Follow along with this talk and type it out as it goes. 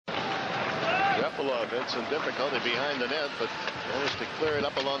had some difficulty behind the net, but managed to clear it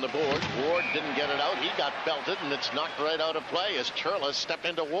up along the board. Ward didn't get it out. He got belted, and it's knocked right out of play as Churla stepped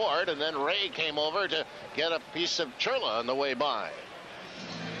into Ward, and then Ray came over to get a piece of Churla on the way by.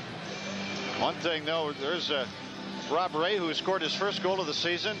 One thing, though, there's Rob Ray, who scored his first goal of the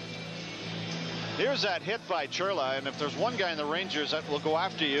season. Here's that hit by Churla, and if there's one guy in the Rangers that will go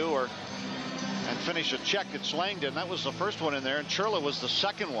after you and finish a check, it's Langdon. That was the first one in there, and Churla was the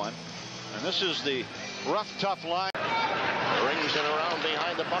second one. And this is the rough, tough line. Brings it around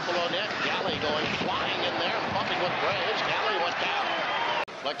behind the Buffalo net. Galley going flying in there, bumping with Braves. Galley went down.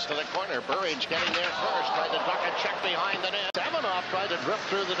 Flex to the corner. Burridge getting there first. Tried to duck a check behind the net. Seminoff tried to drift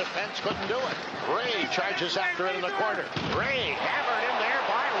through the defense. Couldn't do it. Ray charges after it in the corner. Ray hammered in there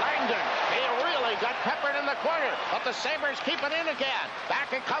by Langdon. He really got peppered in the corner. But the Sabres keep it in again.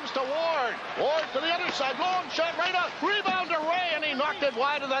 Back it comes to Ward. Ward to the other side. Long shot right out. Rebound to Ray, and he knocked it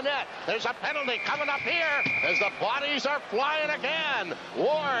wide of the net. There's a penalty coming up here as the bodies are flying again.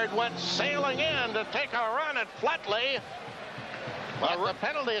 Ward went sailing in to take a run at Fletley. But the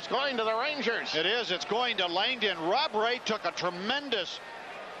penalty is going to the Rangers. It is. It's going to Langdon. Rob Ray took a tremendous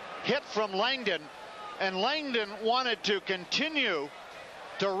hit from Langdon, and Langdon wanted to continue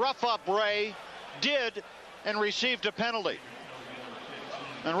to rough up Ray, did, and received a penalty.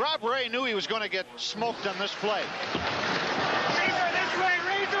 And Rob Ray knew he was going to get smoked on this play. Razor, this way,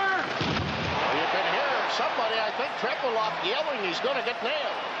 Razor! Well, you can hear somebody, I think, Trepolov yelling he's going to get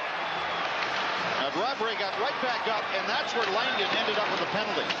nailed. Now, Rob Ray got right back up, and that's where Langdon ended up with a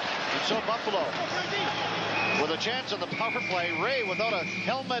penalty. And so Buffalo, with a chance on the power play, Ray, without a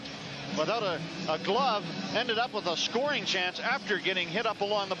helmet, without a glove, ended up with a scoring chance after getting hit up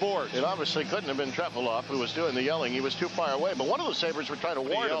along the boards. It obviously couldn't have been Trepolov who was doing the yelling. He was too far away, but one of the Sabres were trying to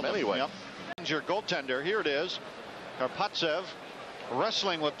warn him anyway. Yep. Your goaltender, here it is, Karpatsev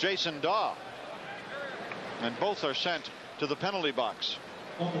wrestling with Jason Daw. And both are sent to the penalty box.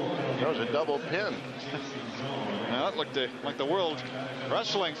 That was a double pin. Now, that looked like the World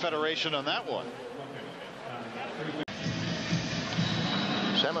Wrestling Federation on that one.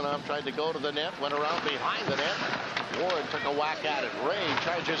 Seminoff tried to go to the net, went around behind the net. Ward took a whack at it. Ray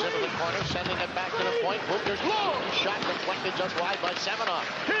charges into the corner, sending it back to the point. Booker's long shot deflected just wide by Seminoff.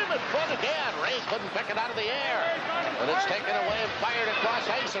 Him in front again. Ray couldn't pick it out of the air. But it's taken away and fired across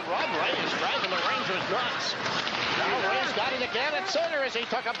ice, and Rob Ray is driving the Rangers nuts. Now Ray's got it again at center as he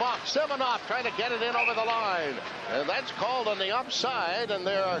took a bump. Seminoff trying to get it in over the line. And that's called on the upside, and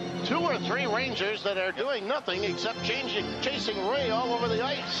there are 2 or 3 Rangers that are doing nothing except chasing Ray all over the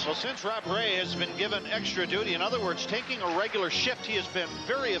ice. Well, since Rob Ray has been given extra duty, in other words, taking a regular shift, he has been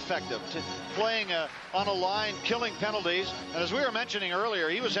very effective playing on a line, killing penalties. And as we were mentioning earlier,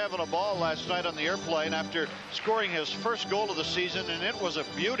 he was having a ball last night on the airplane after scoring his first goal of the season, and it was a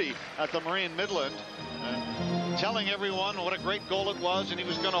beauty at the Marine Midland. Telling everyone what a great goal it was, and he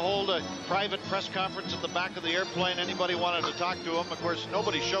was going to hold a private press conference at the back of the airplane. Anybody wanted to talk to him. Of course,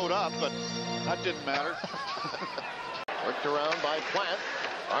 nobody showed up, but that didn't matter. Worked around by Plant.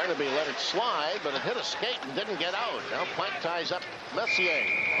 Barnaby let it slide, but it hit a skate and didn't get out. Now Plant ties up Messier.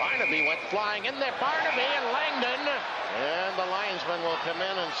 Barnaby went flying in there. Barnaby and Langdon. And the linesman will come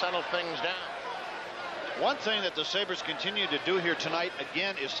in and settle things down. One thing that the Sabres continue to do here tonight,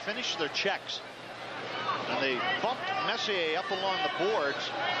 again, is finish their checks. And they bumped Messier up along the boards,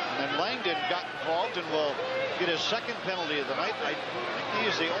 and then Langdon got involved and will get his second penalty of the night. I think he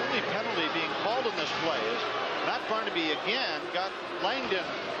is the only penalty being called in this play. Matt Barnaby again got Langdon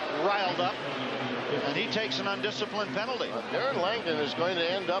riled up, and he takes an undisciplined penalty. Darren Langdon is going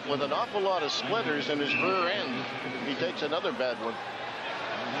to end up with an awful lot of splinters in his rear end. He takes another bad one.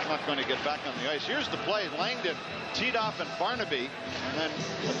 He's not going to get back on the ice. Here's the play. Langdon teed off at Barnaby and then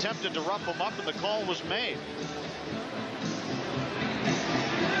attempted to rough him up, and the call was made.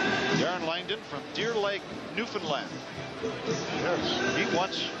 Darren Langdon from Deer Lake, Newfoundland. Yes. He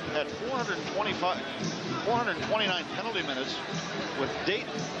once had 429 penalty minutes with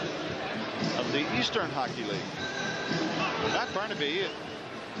Dayton of the Eastern Hockey League. Matt Barnaby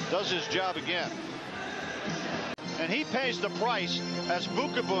does his job again. And he pays the price as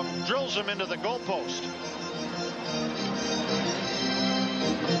Bukaboom drills him into the goalpost.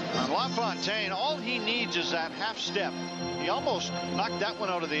 On LaFontaine, all he needs is that half step. He almost knocked that one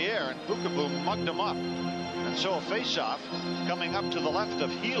out of the air, and Bukaboom mugged him up. And so a face-off coming up to the left of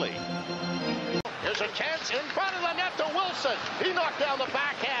Healy. Here's a chance in front of the net to Wilson. He knocked down the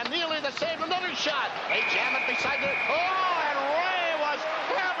backhand. Neely the save, another shot. They jam it beside the... Oh, and Ray was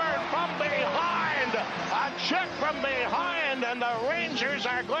hammered from behind. A check from behind end, and the Rangers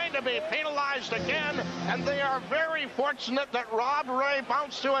are going to be penalized again, and they are very fortunate that Rob Ray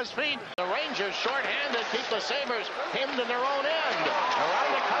bounced to his feet. The Rangers shorthanded keep the Sabres pinned in their own end.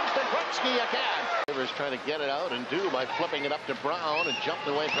 Around it comes to Gretzky again. Sabres trying to get it out and do by flipping it up to Brown and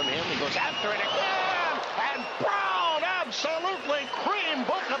jumping away from him. He goes after it again, and Brown absolutely cream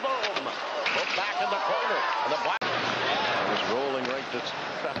book-a-boom. Put back in the corner, and the Black is rolling right to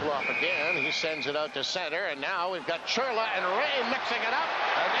Fetloff again. He sends it out to center, and now we've got Churla and Ray mixing it up,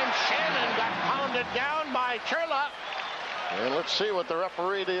 and then Shannon got pounded down by Churla. And let's see what the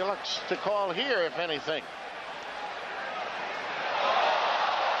referee elects to call here, if anything.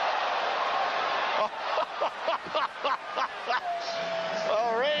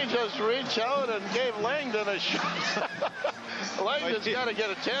 Oh, Ray just reached out and gave Langdon a shot. Langdon's got to get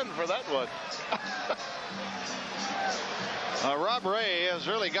a 10 for that one. Rob Ray has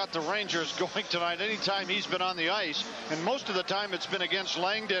really got the Rangers going tonight anytime he's been on the ice, and most of the time it's been against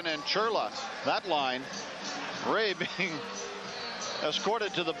Langdon and Churla. That line, Ray being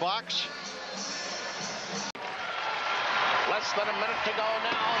escorted to the box. Less than a minute to go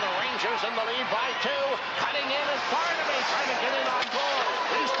now. The Rangers in the lead by 2. Cutting in is Barnaby trying to get in on goal.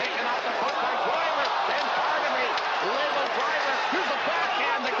 He's taken off the puck by Driver. Then Barnaby, label Driver. Here's a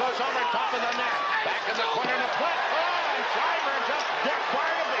backhand that goes over top of the net. Back in the corner to Flip. Oh, and Driver just decked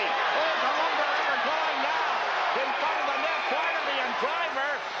Barnaby. Oh, the lumber ever going now. In front of the net, Barnaby and Driver.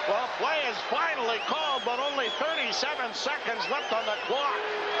 Well, play is finally called, but only 37 seconds left on the clock.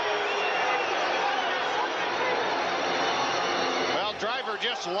 Driver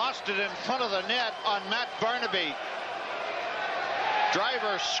just lost it in front of the net on Matt Barnaby.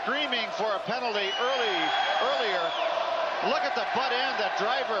 Driver screaming for a penalty earlier. Look at the butt end that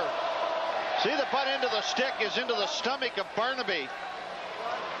Driver. See, the butt end of the stick is into the stomach of Barnaby.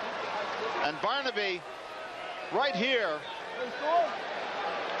 And Barnaby, right here,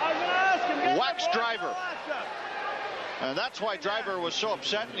 whacks Driver. And that's why Driver was so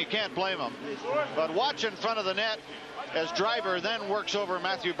upset, and you can't blame him. But watch in front of the net as Driver then works over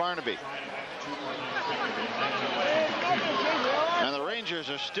Matthew Barnaby. And the Rangers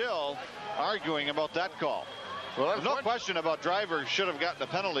are still arguing about that call. Well, no question about Driver should have gotten a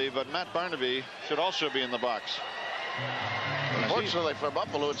penalty, but Matt Barnaby should also be in the box. Unfortunately for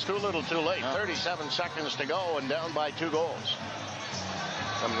Buffalo, it's too little too late. 37 seconds to go and down by 2 goals.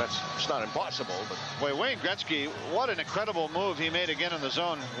 I mean, it's not impossible, but... Wait, Wayne Gretzky, what an incredible move he made again in the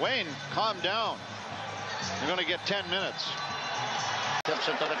zone. Wayne, calm down. You're going to get 10 minutes. Tips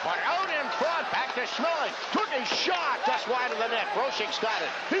it to the corner. Out in front. Back to Schmeling. Took a shot just wide of the net. Brochik's got it.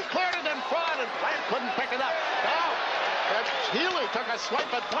 He cleared it in front, and Plant couldn't pick it up. Now, Healy took a swipe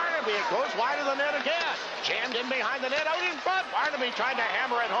at Barnaby. It goes wide of the net again. Jammed in behind the net. Out in front. Barnaby tried to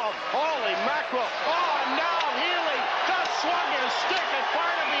hammer it home. Holy mackerel. Oh, and now Healy just swung his stick at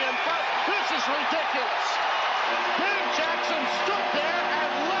Barnaby in front. This is ridiculous. Dave Jackson stood there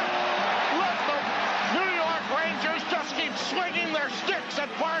and let the New York Rangers just keep swinging their sticks at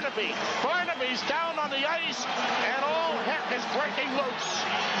Barnaby. Barnaby's down on the ice, and all heck is breaking loose.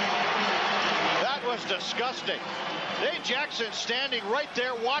 That was disgusting. Dave Jackson standing right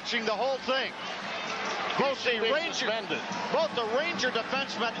there watching the whole thing. Both the Ranger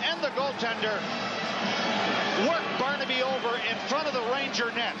defenseman and the goaltender worked Barnaby over in front of the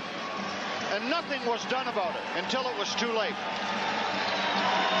Ranger net. And nothing was done about it until it was too late.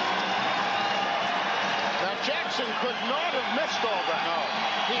 Now, Jackson could not have missed all that. No.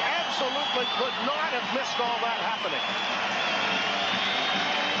 He absolutely could not have missed all that happening.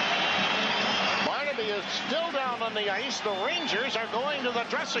 Barnaby is still down on the ice. The Rangers are going to the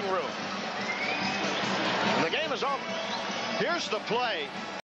dressing room. And the game is over. Here's the play.